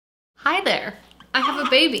Hi there, I have a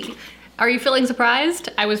baby. Are you feeling surprised?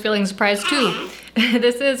 I was feeling surprised too.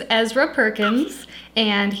 This is Ezra Perkins,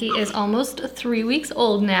 and he is almost 3 weeks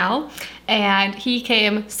old now, and he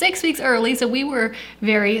came 6 weeks early, so we were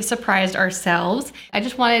very surprised ourselves. I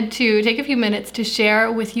just wanted to take a few minutes to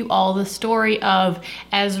share with you all the story of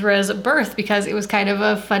Ezra's birth because it was kind of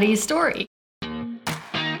a funny story.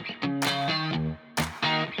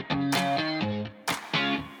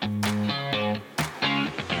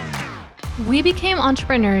 We became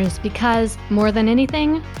entrepreneurs because, more than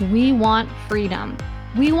anything, we want freedom.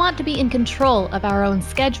 We want to be in control of our own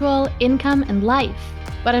schedule, income, and life.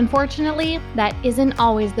 But unfortunately, that isn't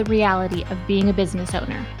always the reality of being a business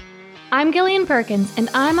owner. I'm Gillian Perkins, and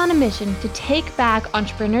I'm on a mission to take back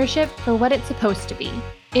entrepreneurship for what it's supposed to be.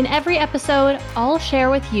 In every episode, I'll share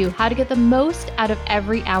with you how to get the most out of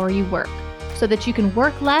every hour you work, so that you can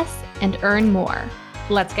work less and earn more.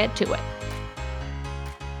 Let's get to it.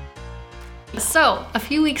 So a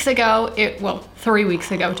few weeks ago, 3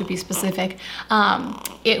 weeks ago to be specific,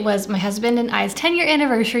 it was my husband and I's 10-year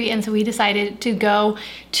anniversary, and so we decided to go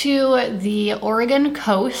to the Oregon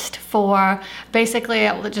coast for basically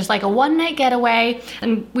just like a one-night getaway.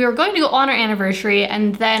 And we were going to go on our anniversary,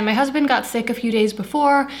 and then my husband got sick a few days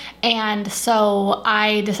before, and so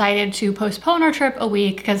I decided to postpone our trip a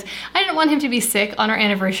week because I didn't want him to be sick on our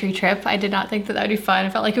anniversary trip. I did not think that would be fun. I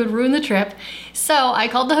felt like it would ruin the trip. So I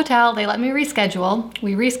called the hotel, they let me reschedule.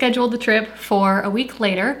 We rescheduled the trip for a week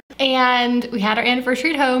later, and we had our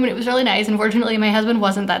anniversary at home, and it was really nice. Unfortunately, my husband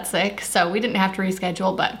wasn't that sick, so we didn't have to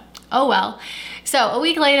reschedule, but oh well. So a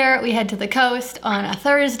week later, we head to the coast on a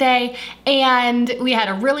Thursday, and we had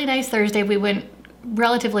a really nice Thursday. We went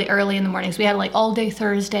relatively early in the morning, so we had like all day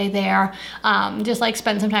Thursday there. Just like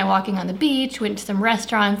spent some time walking on the beach, went to some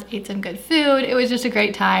restaurants, ate some good food. It was just a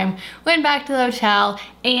great time. Went back to the hotel,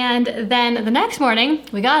 and then the next morning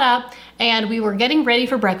we got up and we were getting ready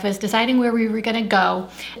for breakfast, deciding where we were gonna go.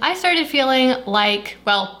 I started feeling like,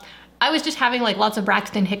 I was just having like lots of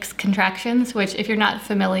Braxton Hicks contractions, which if you're not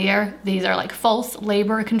familiar, these are like false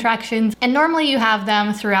labor contractions. And normally you have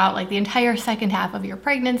them throughout like the entire second half of your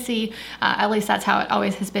pregnancy. At least that's how it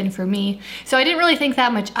always has been for me. So I didn't really think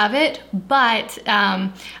that much of it, but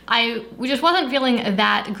I just wasn't feeling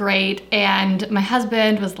that great. And my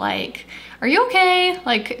husband was like, "Are you okay?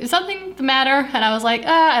 Like, is something the matter?" And I was like,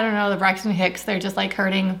 I don't know, the Braxton Hicks, they're just like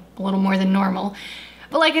hurting a little more than normal.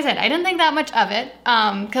 But like I said, I didn't think that much of it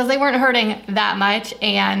because they weren't hurting that much,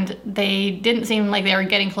 and they didn't seem like they were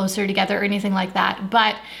getting closer together or anything like that.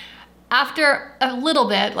 But after a little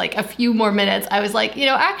bit, like a few more minutes, I was like,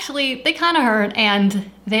 actually they kind of hurt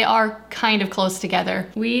and they are kind of close together.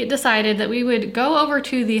 We decided that we would go over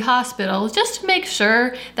to the hospital just to make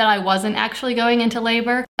sure that I wasn't actually going into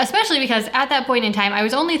labor, especially because at that point in time, I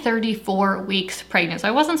was only 34 weeks pregnant. So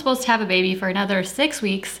I wasn't supposed to have a baby for another 6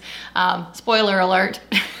 weeks. Spoiler alert.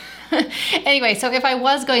 Anyway, so if I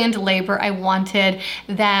was going into labor, I wanted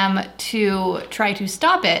them to try to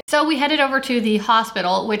stop it. So we headed over to the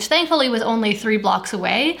hospital, which thankfully was only 3 blocks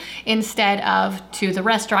away, instead of to the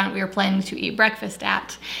restaurant we were planning to eat breakfast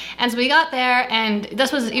at. And so we got there, and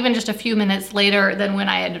this was even just a few minutes later than when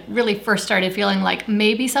I had really first started feeling like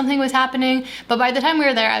maybe something was happening. But by the time we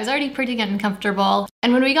were there, I was already pretty uncomfortable.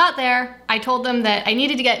 And when we got there, I told them that I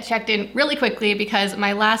needed to get checked in really quickly because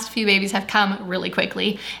my last few babies have come really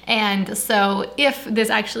quickly. And so if this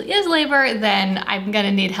actually is labor, then I'm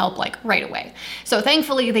gonna need help like right away. So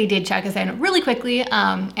thankfully they did check us in really quickly,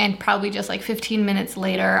 and probably just like 15 minutes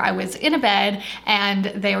later, I was in a bed and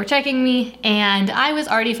they were checking me, and I was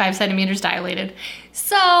already 5 centimeters dilated.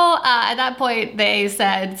 So at that point they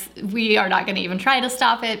said, "We are not gonna even try to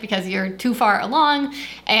stop it because you're too far along."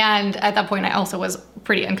 And at that point I also was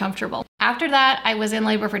pretty uncomfortable. After that, I was in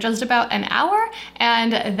labor for just about an hour,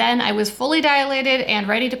 and then I was fully dilated and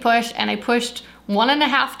ready to push, and I pushed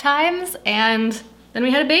 1.5 times, and then we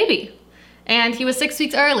had a baby. And he was 6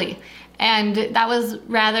 weeks early, and that was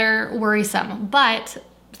rather worrisome. But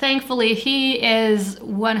thankfully, he is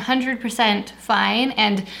 100% fine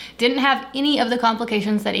and didn't have any of the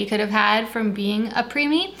complications that he could have had from being a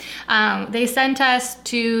preemie. They sent us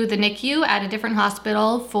to the NICU at a different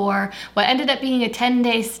hospital for what ended up being a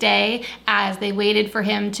 10-day stay as they waited for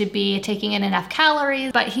him to be taking in enough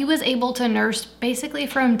calories. But he was able to nurse basically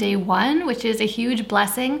from day one, which is a huge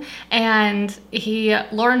blessing. And he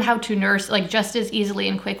learned how to nurse like just as easily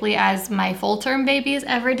and quickly as my full-term babies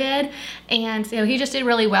ever did. And he just did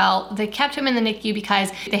really well. They kept him in the NICU because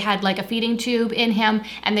they had like a feeding tube in him,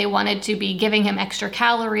 and they wanted to be giving him extra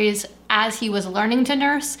calories as he was learning to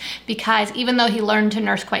nurse, because even though he learned to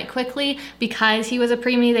nurse quite quickly, because he was a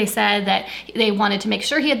preemie, they said that they wanted to make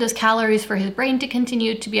sure he had those calories for his brain to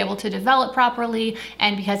continue to be able to develop properly,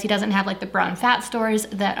 and because he doesn't have like the brown fat stores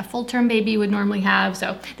that a full-term baby would normally have.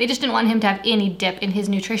 So they just didn't want him to have any dip in his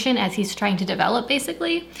nutrition as he's trying to develop,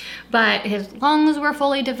 basically. But his lungs were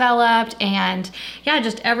fully developed, and yeah,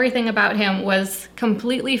 just everything about him was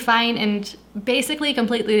completely fine and basically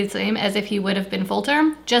completely the same as if he would have been full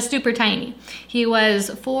term, just super tiny. He was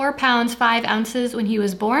 4 pounds 5 ounces when he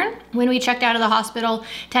was born. When we checked out of the hospital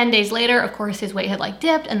 10 days later, of course his weight had like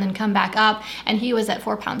dipped and then come back up, and he was at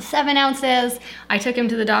 4 pounds 7 ounces. I took him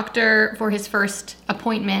to the doctor for his first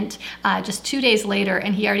appointment just 2 days later,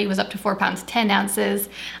 and he already was up to 4 pounds 10 ounces.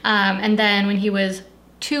 And then when he was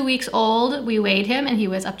 2 weeks old, we weighed him and he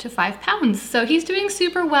was up to 5 pounds. So he's doing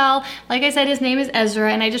super well. Like I said, his name is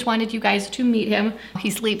Ezra, and I just wanted you guys to meet him.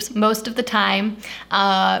 He sleeps most of the time,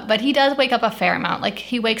 but he does wake up a fair amount. Like,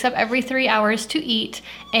 he wakes up every 3 hours to eat,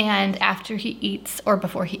 and after he eats or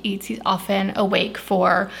before he eats, he's often awake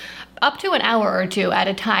for up to an hour or two at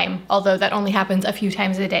a time, although that only happens a few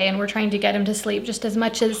times a day, and we're trying to get him to sleep just as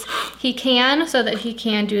much as he can so that he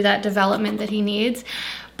can do that development that he needs.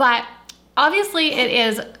 But obviously, it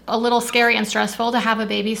is a little scary and stressful to have a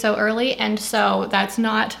baby so early, and so that's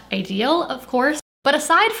not ideal, of course. But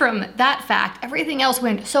aside from that fact, everything else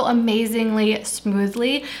went so amazingly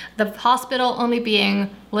smoothly. The hospital only being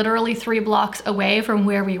literally 3 blocks away from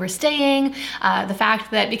where we were staying. The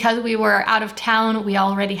fact that because we were out of town, we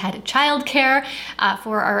already had childcare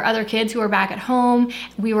for our other kids who were back at home.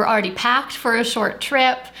 We were already packed for a short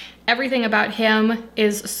trip. Everything about him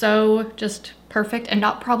is so just perfect and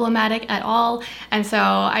not problematic at all. And so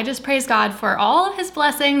I just praise God for all of his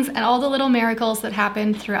blessings and all the little miracles that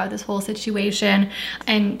happened throughout this whole situation.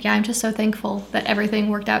 And yeah, I'm just so thankful that everything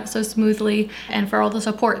worked out so smoothly, and for all the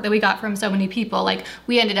support that we got from so many people. Like,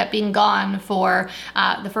 we ended up being gone for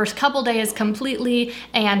the first couple days completely,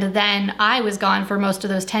 and then I was gone for most of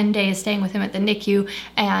those 10 days staying with him at the NICU,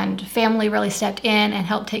 and family really stepped in and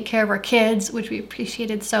helped take care of our kids, which we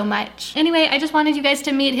appreciated so much. Anyway, I just wanted you guys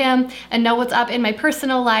to meet him and know what's up in my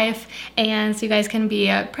personal life, and so you guys can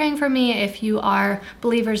be praying for me if you are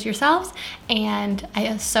believers yourselves. And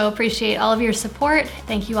I so appreciate all of your support.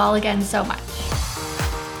 Thank you all again so much.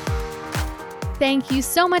 Thank you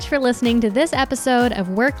so much for listening to this episode of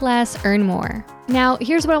Work Less, Earn More. Now,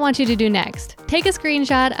 here's what I want you to do next. Take a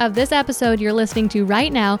screenshot of this episode you're listening to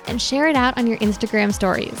right now and share it out on your Instagram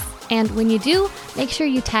stories. And when you do, make sure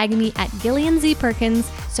you tag me at Gillian Z. Perkins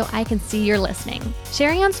so I can see you're listening.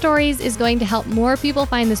 Sharing on stories is going to help more people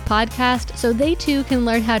find this podcast so they too can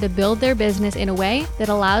learn how to build their business in a way that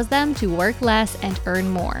allows them to work less and earn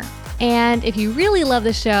more. And if you really love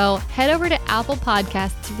the show, head over to Apple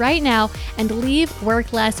Podcasts right now and leave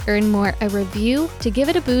Work Less, Earn More a review to give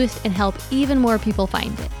it a boost and help even more people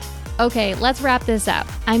find it. Okay, let's wrap this up.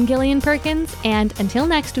 I'm Gillian Perkins, and until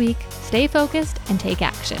next week, stay focused and take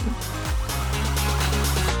action.